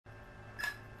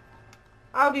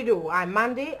How do you do? I'm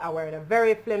Mandy. I wear a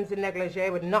very flimsy negligee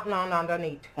with nothing on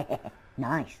underneath.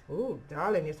 Nice. Ooh,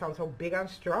 darling, you sound so big and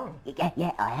strong.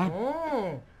 Yeah, I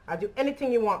am. I'll do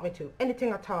anything you want me to. Anything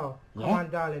at all. Yeah? Come on,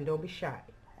 darling, don't be shy.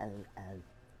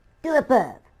 Do a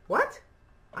burp. What?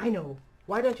 I know.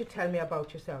 Why don't you tell me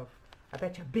about yourself? I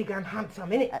bet you're big and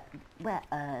handsome, innit?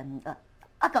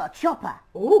 I got a chopper.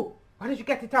 Ooh, why don't you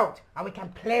get it out and we can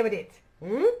play with it?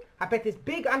 I bet it's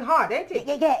big and hard, ain't it?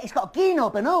 Yeah, it's got a gear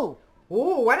knob and all.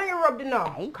 Ooh, why don't you rub the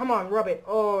knob? Hey? Come on, rub it.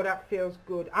 Oh, that feels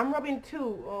good. I'm rubbing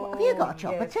too. Oh, Have you got a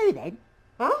chopper yes. too then?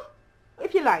 Huh?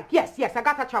 If you like. Yes, I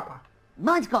got a chopper.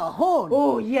 Mine's got a horn.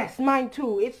 Oh, yes, mine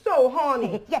too. It's so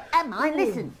horny. Yeah, and mine,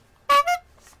 listen.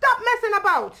 Stop messing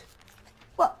about.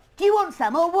 What, do you want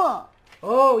some or what?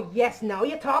 Oh, yes, now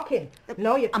you're talking.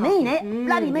 Now you're I talking. mean it,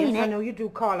 bloody mean yes, it. I know you do,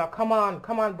 Carla. Come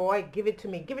on, boy. Give it to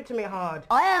me hard.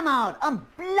 I am hard. I'm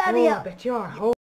bloody Oh, I up. bet you are.